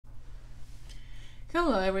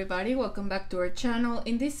Hello everybody, welcome back to our channel.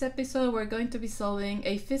 In this episode we're going to be solving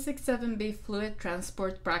a Physics 7B fluid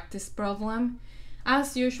transport practice problem.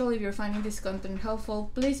 As usual, if you're finding this content helpful,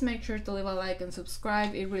 please make sure to leave a like and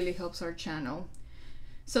subscribe, it really helps our channel.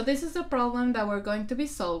 So this is the problem that we're going to be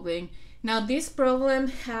solving. Now this problem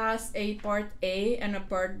has a part A and a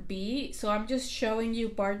part B, so I'm just showing you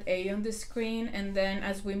part A on the screen, and then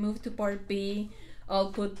as we move to part B,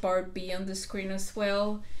 I'll put part B on the screen as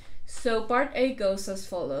well. So part A goes as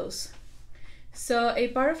follows. So a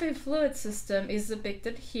part of a fluid system is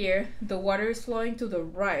depicted here. The water is flowing to the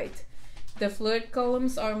right. The fluid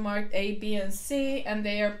columns are marked A, B, and C, and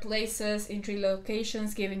they are places in three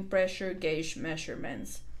locations giving pressure gauge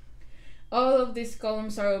measurements. All of these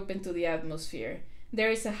columns are open to the atmosphere.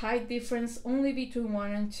 There is a height difference only between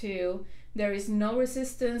 1 and 2. There is no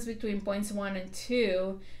resistance between points 1 and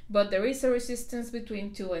 2, but there is a resistance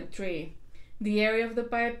between 2 and 3. The area of the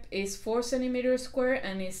pipe is 4 centimeters square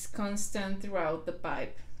and is constant throughout the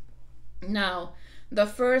pipe. Now, the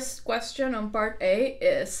first question on part A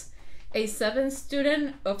is, a 7th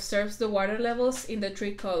student observes the water levels in the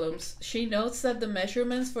 3 columns. She notes that the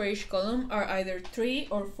measurements for each column are either 3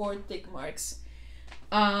 or 4 tick marks.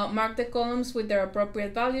 Mark the columns with their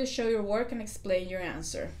appropriate values, show your work, and explain your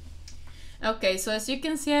answer. Okay, so as you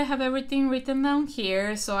can see, I have everything written down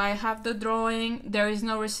here. So I have the drawing. There is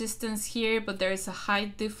no resistance here, but there is a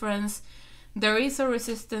height difference. There is a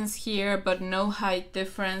resistance here, but no height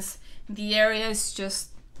difference. The area is just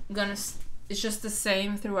the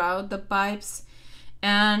same throughout the pipes.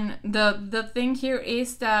 And the thing here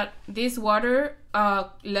is that these water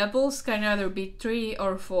levels can either be 3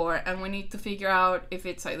 or 4, and we need to figure out if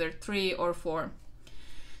it's either 3 or 4.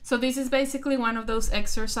 So this is basically one of those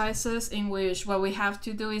exercises in which what we have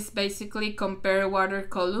to do is basically compare water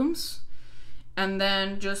columns and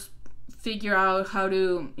then just figure out how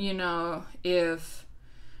to, if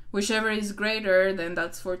whichever is greater, then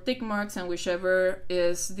that's 4 tick marks, and whichever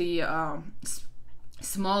is the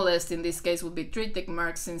smallest, in this case would be 3 tick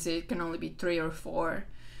marks, since it can only be 3 or 4.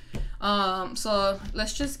 So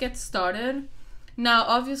let's just get started. Now,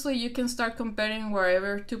 obviously, you can start comparing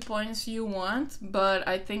wherever 2 points you want, but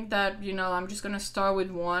I think that, I'm just going to start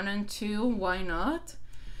with 1 and 2. Why not?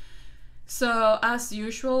 So, as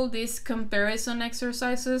usual, these comparison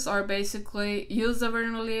exercises are basically use the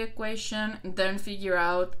Bernoulli equation, then figure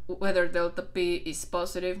out whether delta P is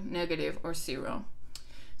positive, negative, or 0.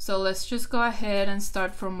 So, let's just go ahead and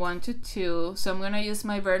start from 1 to 2. So, I'm going to use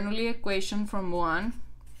my Bernoulli equation from 1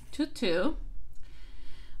 to 2.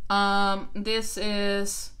 This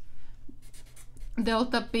is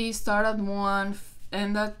delta P start at 1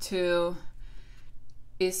 and at 2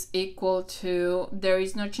 is equal to, there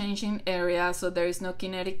is no change in area, so there is no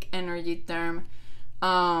kinetic energy term.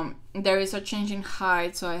 There is a change in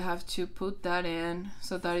height, so I have to put that in.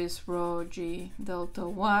 So that is rho g delta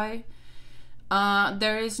y.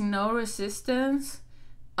 There is no resistance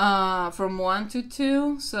from 1 to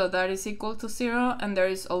 2, so that is equal to 0, and there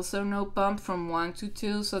is also no pump from 1 to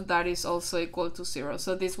 2, so that is also equal to 0.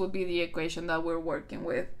 So this would be the equation that we're working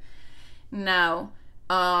with. Now,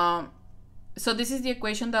 so this is the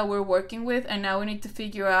equation that we're working with, and now we need to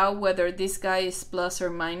figure out whether this guy is plus or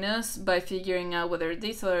minus by figuring out whether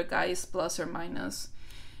this other guy is plus or minus.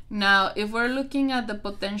 Now, if we're looking at the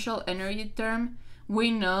potential energy term, we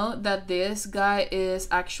know that this guy is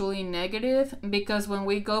actually negative, because when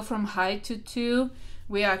we go from height to 2,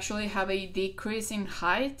 we actually have a decrease in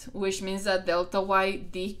height, which means that delta y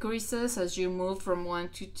decreases as you move from 1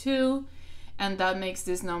 to 2, and that makes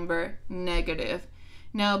this number negative.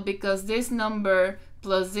 Now, because this number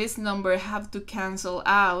plus this number have to cancel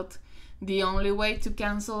out, the only way to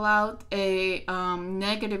cancel out a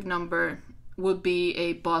negative number would be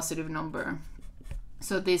a positive number.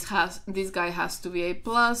 So this guy has to be a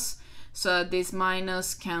plus, so this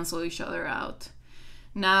minus cancel each other out.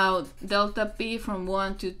 Now, delta P from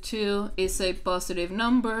 1 to 2 is a positive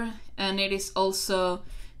number, and it is also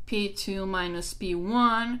P2 minus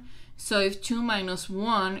P1. So if 2 minus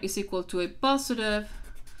 1 is equal to a positive,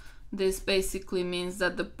 this basically means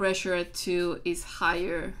that the pressure at 2 is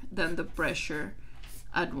higher than the pressure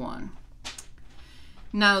at 1.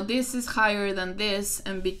 Now this is higher than this,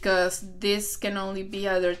 and because this can only be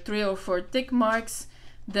either 3 or 4 tick marks,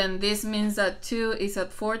 then this means that 2 is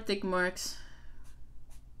at 4 tick marks.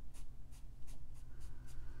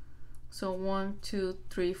 So 1, 2,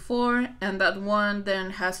 3, 4, and that 1 then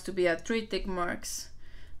has to be at 3 tick marks,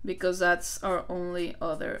 because that's our only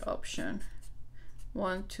other option.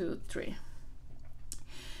 1, 2, 3.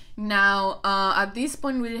 Now, at this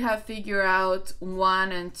point, we have figured out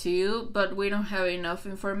 1 and 2, but we don't have enough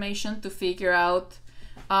information to figure out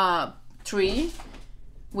 3.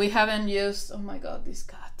 we haven't used, oh my god, this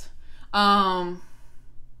cat.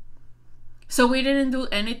 So we didn't do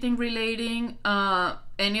anything relating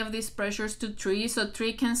any of these pressures to 3, so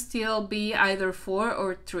 3 can still be either 4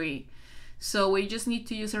 or 3. So we just need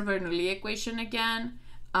to use our Bernoulli equation again,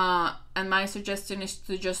 and my suggestion is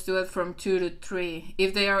to just do it from 2 to 3.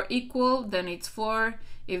 If they are equal, then it's 4.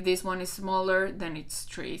 If this one is smaller, then it's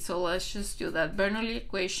 3. So let's just do that Bernoulli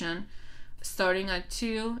equation starting at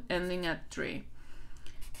 2, ending at 3.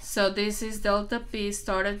 So this is delta P,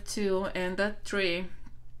 start at 2, end at 3.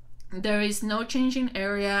 There is no change in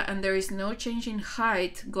area and there is no change in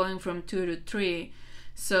height going from 2 to 3.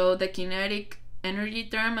 So the kinetic energy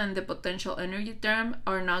term and the potential energy term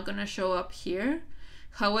are not going to show up here.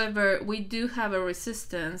 However, we do have a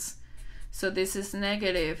resistance. So this is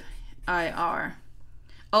negative IR.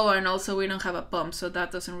 Oh, and also we don't have a pump, so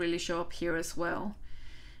that doesn't really show up here as well.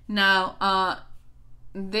 Now,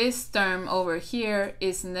 this term over here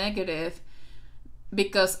is negative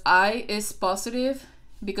because I is positive,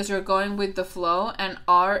 because you're going with the flow, and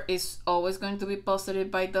R is always going to be positive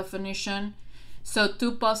by definition. So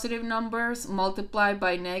 2 positive numbers multiplied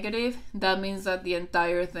by negative, that means that the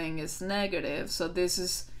entire thing is negative. So this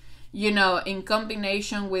is, you know, in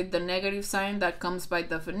combination with the negative sign that comes by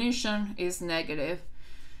definition is negative.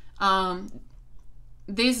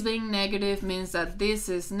 This being negative means that this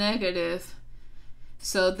is negative.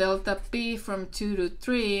 So delta P from 2 to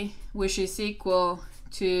 3, which is equal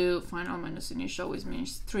to final minus initial, which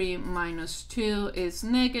means 3 minus 2 is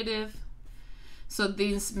negative. So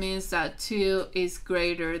this means that 2 is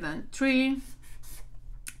greater than 3.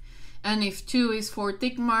 And if 2 is 4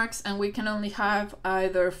 tick marks and we can only have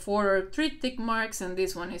either 4 or 3 tick marks and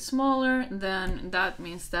this one is smaller, then that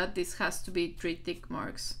means that this has to be 3 tick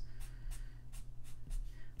marks.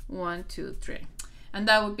 1, 2, 3. And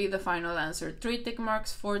that would be the final answer. 3 tick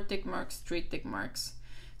marks, 4 tick marks, 3 tick marks.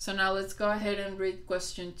 So now let's go ahead and read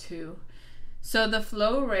question 2. So the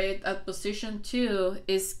flow rate at position 2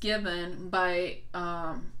 is given by,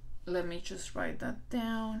 let me just write that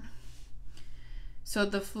down. So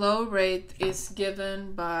the flow rate is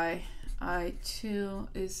given by I2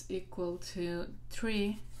 is equal to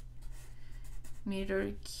 3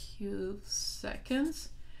 meter cube seconds.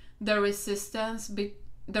 The resistance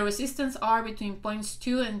R between points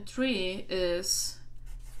 2 and 3 is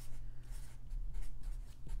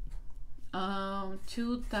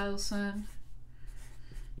 2000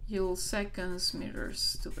 Joule seconds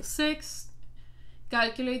meters to the 6th.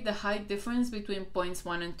 Calculate the height difference between points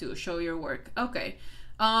 1 and 2. Show your work. Okay.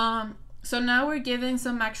 So now we're given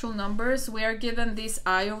some actual numbers. We are given this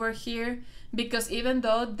I over here because even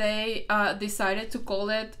though they decided to call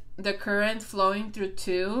it the current flowing through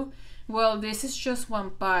 2, well, this is just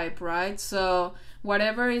one pipe, right? So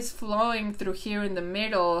whatever is flowing through here in the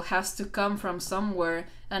middle has to come from somewhere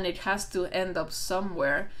and it has to end up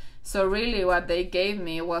somewhere. So really what they gave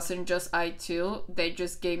me wasn't just I2, they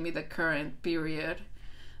just gave me the current, period.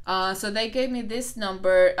 So they gave me this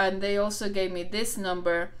number and they also gave me this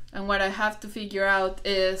number, and what I have to figure out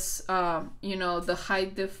is, you know, the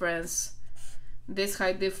height difference, this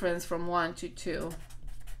height difference from 1 to 2.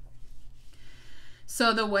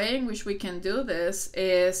 So the way in which we can do this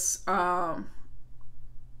is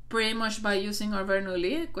pretty much by using our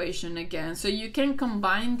Bernoulli equation again. So you can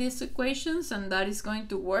combine these equations and that is going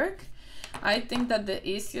to work. I think that the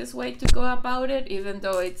easiest way to go about it, even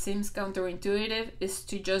though it seems counterintuitive, is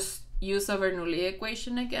to just use a Bernoulli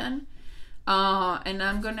equation again. And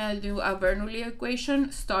I'm gonna do a Bernoulli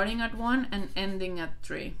equation starting at 1 and ending at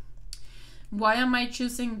 3. Why am I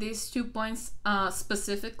choosing these 2 points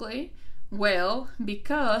specifically? Well,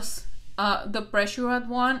 because the pressure at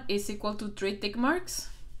 1 is equal to 3 tick marks,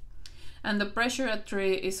 and the pressure at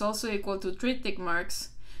 3 is also equal to 3 tick marks.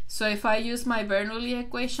 So if I use my Bernoulli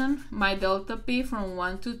equation, my delta P from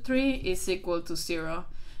 1 to 3 is equal to 0,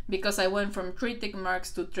 because I went from 3 tick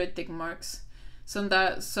marks to 3 tick marks. So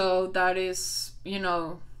that is, you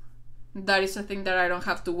know, that is a thing that I don't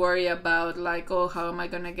have to worry about, like, oh, how am I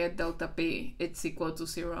gonna get delta P? It's equal to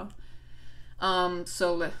 0.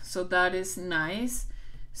 So that is nice.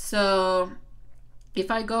 So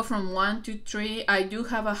if I go from 1 to 3, I do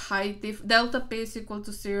have a height delta P is equal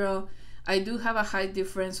to 0. I do have a height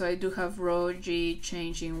difference, so I do have rho g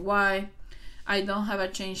change in y. I don't have a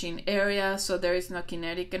change in area, so there is no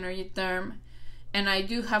kinetic energy term. And I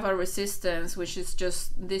do have a resistance, which is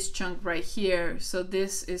just this chunk right here. So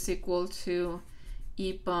this is equal to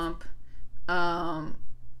E pump. No,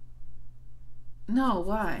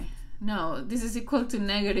 why? No, this is equal to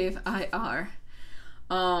negative IR.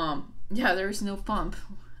 Yeah, there is no pump.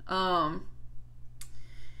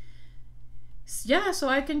 Yeah, so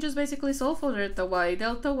I can just basically solve for delta y.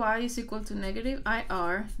 Delta y is equal to negative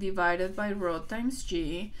IR divided by rho times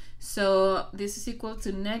G. So this is equal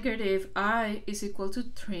to negative I is equal to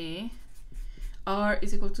 3, R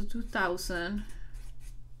is equal to 2000,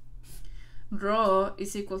 rho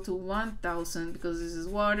is equal to 1000 because this is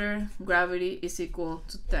water, gravity is equal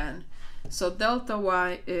to 10. So delta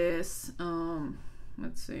y is,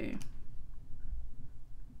 let's see,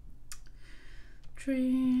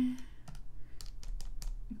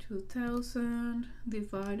 2000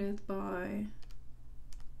 divided by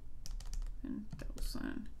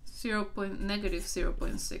 10,000, negative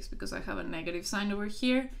 0.6 because I have a negative sign over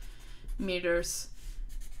here, meters.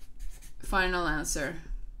 Final answer.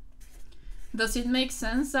 Does it make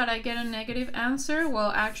sense that I get a negative answer?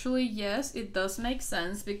 Well, actually, yes, it does make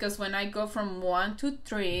sense because when I go from 1 to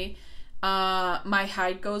 3, my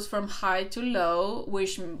height goes from high to low,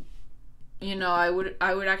 which, you know, I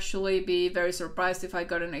would actually be very surprised if I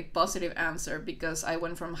gotten a positive answer because I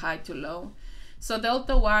went from high to low. So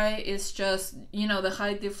delta y is just, you know, the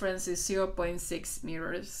height difference is 0.6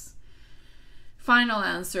 meters. Final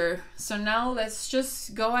answer. So now let's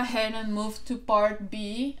just go ahead and move to part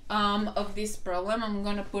B of this problem. I'm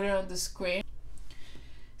gonna put it on the screen.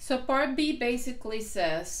 So part B basically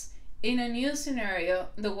says, in a new scenario,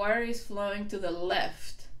 the water is flowing to the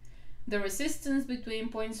left. The resistance between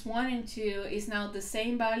points 1 and 2 is now the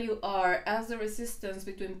same value R as the resistance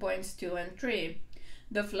between points 2 and 3.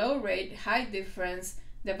 The flow rate, height difference,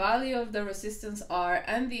 the value of the resistance R,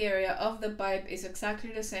 and the area of the pipe is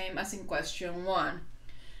exactly the same as in question 1.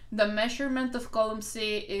 The measurement of column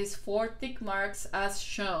C is 4 tick marks as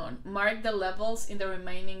shown. Mark the levels in the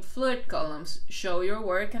remaining fluid columns. Show your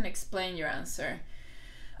work and explain your answer.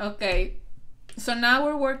 Okay, so now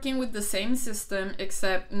we're working with the same system,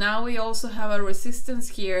 except now we also have a resistance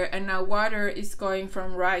here, and now water is going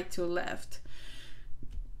from right to left.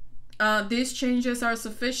 These changes are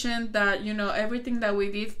sufficient that, you know, everything that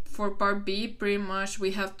we did for part B, pretty much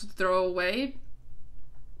we have to throw away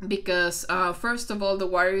because first of all, the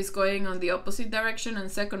water is going on the opposite direction, and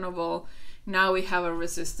second of all, now we have a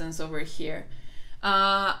resistance over here.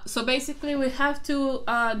 So basically we have to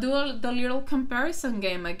do the little comparison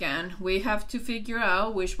game again. We have to figure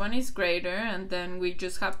out which one is greater, and then we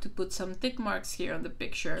just have to put some tick marks here on the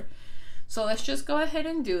picture. So let's just go ahead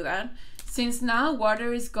and do that. Since now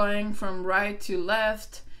water is going from right to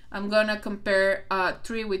left, I'm gonna compare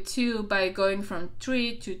 3 with 2 by going from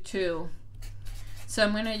 3 to 2. So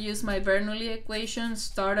I'm gonna use my Bernoulli equation,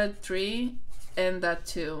 start at 3, end at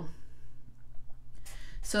 2.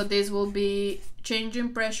 So this will be change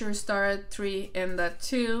in pressure, start at 3, end at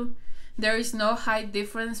 2. There is no height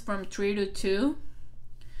difference from 3 to 2.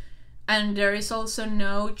 And there is also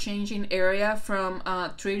no change in area from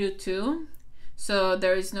 3 to 2. So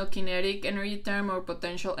there is no kinetic energy term or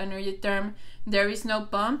potential energy term. There is no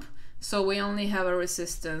pump, so we only have a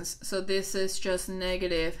resistance. So this is just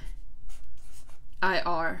negative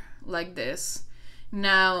IR, like this.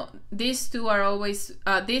 Now, these two are always,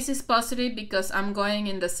 this is positive because I'm going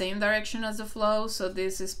in the same direction as the flow, so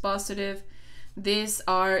this is positive. This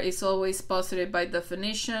R is always positive by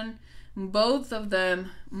definition. Both of them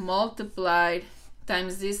multiplied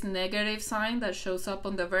times this negative sign that shows up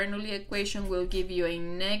on the Bernoulli equation will give you a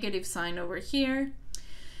negative sign over here.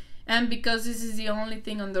 And because this is the only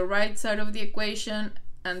thing on the right side of the equation,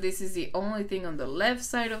 and this is the only thing on the left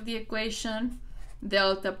side of the equation,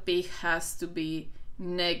 delta P has to be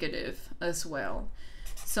negative as well.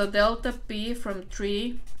 So delta P from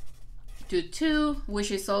 3 to 2,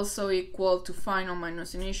 which is also equal to final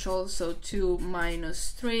minus initial, so 2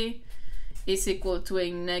 minus 3 is equal to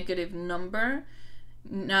a negative number.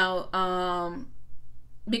 Now,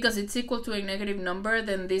 because it's equal to a negative number,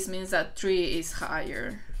 then this means that 3 is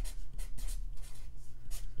higher.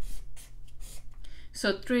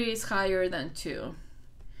 So 3 is higher than 2.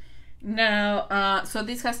 Now, so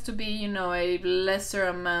this has to be, you know, a lesser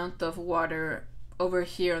amount of water over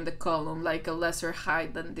here on the column, like a lesser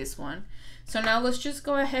height than this one. So now let's just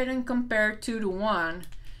go ahead and compare 2 to 1.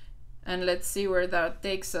 And let's see where that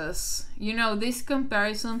takes us. You know, these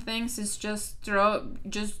comparison things is just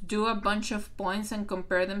do a bunch of points and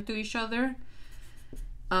compare them to each other.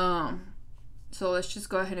 So let's just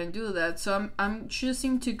go ahead and do that. So I'm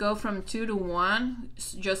choosing to go from 2 to 1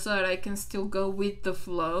 just so that I can still go with the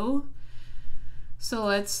flow. So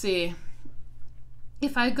let's see.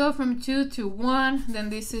 If I go from 2 to 1, then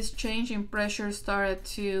this is change in pressure, start at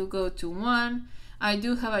 2, go to 1. I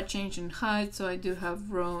do have a change in height, so I do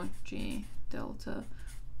have rho G delta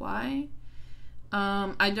Y.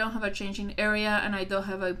 I don't have a change in area, and I don't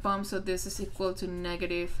have a pump, so this is equal to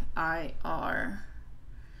negative IR.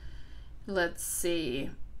 let's see,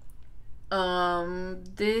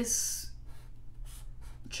 this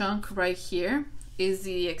chunk right here is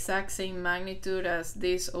the exact same magnitude as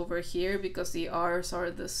this over here because the r's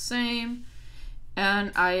are the same.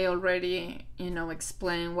 And I already,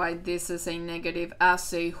 explained why this is a negative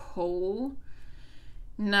as a whole.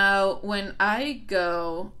 Now, when I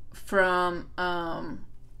go from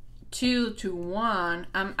 2 to 1,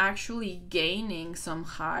 I'm actually gaining some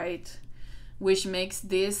height, which makes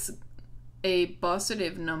this a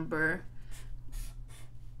positive number.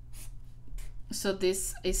 So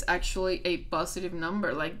this is actually a positive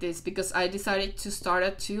number like this because I decided to start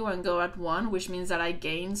at 2 and go at 1, which means that I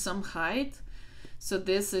gain some height. So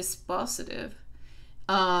this is positive.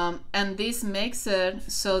 And this makes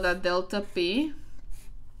it so that delta P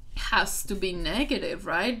has to be negative,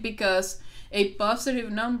 right? Because a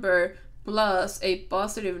positive number plus a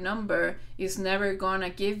positive number is never gonna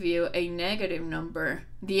give you a negative number.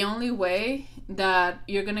 The only way that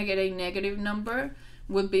you're gonna get a negative number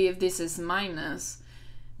would be if this is minus,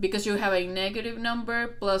 because you have a negative number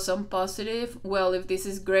plus some positive. Well, if this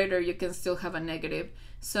is greater, you can still have a negative.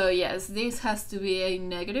 So yes, this has to be a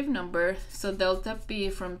negative number. So delta P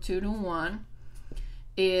from 2 to 1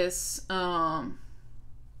 is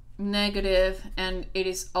negative, and it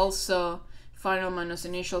is also final minus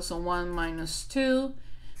initial, so 1 minus 2.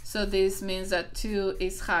 So this means that 2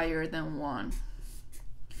 is higher than 1.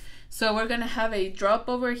 So we're gonna have a drop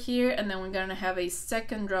over here, and then we're gonna have a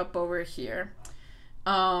second drop over here.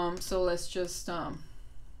 So let's just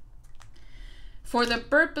for the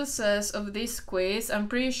purposes of this quiz, I'm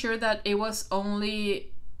pretty sure that it was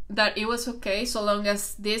okay so long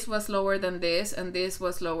as this was lower than this and this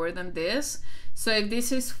was lower than this. So if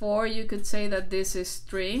this is 4, you could say that this is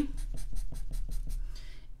 3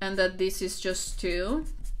 and that this is just 2,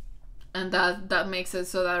 and that makes it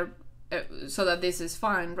so that this is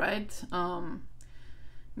fine, right?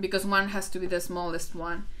 Because 1 has to be the smallest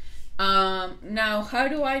one. Now, how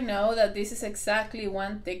do I know that this is exactly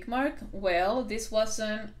 1 tick mark? Well, this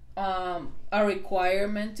wasn't a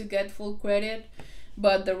requirement to get full credit,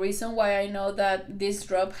 but the reason why I know that this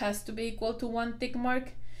drop has to be equal to 1 tick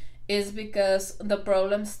mark is because the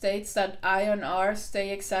problem states that I and R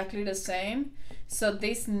stay exactly the same. So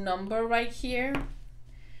this number right here,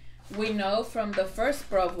 we know from the first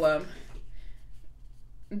problem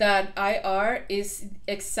that IR is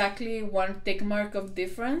exactly 1 tick mark of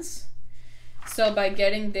difference. So by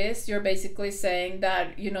getting this, you're basically saying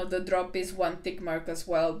that, the drop is 1 tick mark as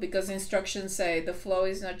well, because instructions say the flow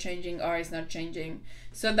is not changing, R is not changing.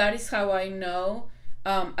 So that is how I know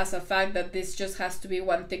as a fact that this just has to be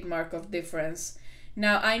 1 tick mark of difference.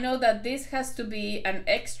 Now I know that this has to be an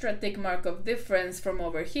extra tick mark of difference from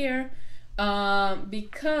over here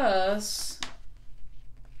because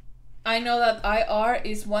I know that IR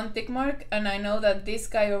is 1 tick mark, and I know that this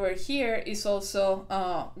guy over here is also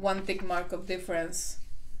 1 tick mark of difference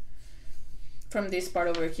from this part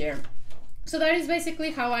over here. So that is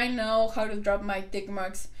basically how I know how to drop my tick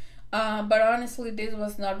marks. But honestly, this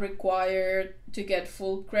was not required to get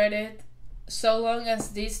full credit. So long as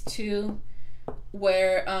these two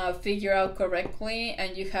were figured out correctly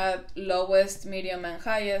and you had lowest, medium, and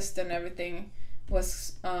highest, then everything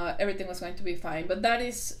was going to be fine. But that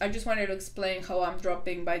is, I just wanted to explain how I'm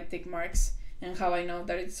dropping by tick marks and how I know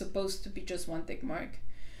that it's supposed to be just 1 tick mark.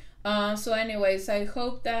 So anyways, I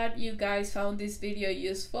hope that you guys found this video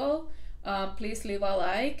useful. Please leave a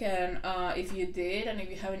like, and if you did, and if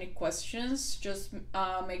you have any questions, just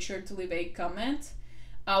make sure to leave a comment.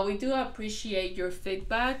 We do appreciate your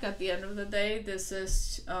feedback. At the end of the day, this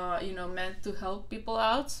is meant to help people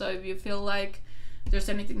out. So if you feel like there's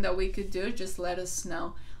anything that we could do, just let us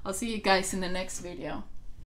know. I'll see you guys in the next video.